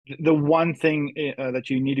The one thing that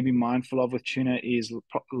you need to be mindful of with tuna is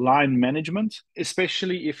line management,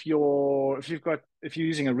 especially if you're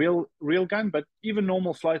using a real gun, but even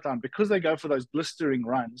normal float line, because they go for those blistering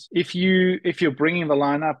runs. If you're bringing the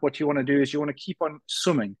line up, what you want to do is you want to keep on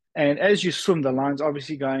swimming, and as you swim, the line's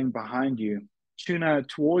obviously going behind you. Tuna,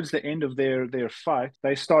 towards the end of their fight,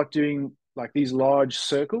 they start doing like these large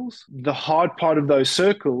circles. The hard part of those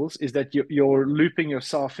circles is that you're looping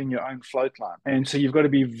yourself in your own float line. And so you've got to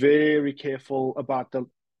be very careful about the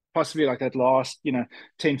possibly like that last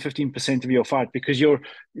 10-15% of your fight, because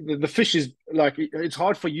the fish is like, it's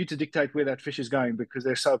hard for you to dictate where that fish is going because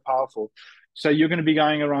they're so powerful. So you're going to be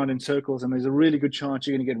going around in circles, and there's a really good chance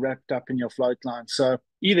you're going to get wrapped up in your float line. So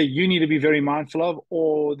either you need to be very mindful of,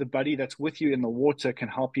 or the buddy that's with you in the water can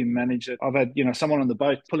help you manage it. I've had, someone on the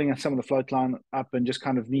boat pulling some of the float line up and just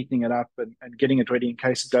kind of neatening it up and getting it ready in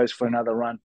case it goes for another run.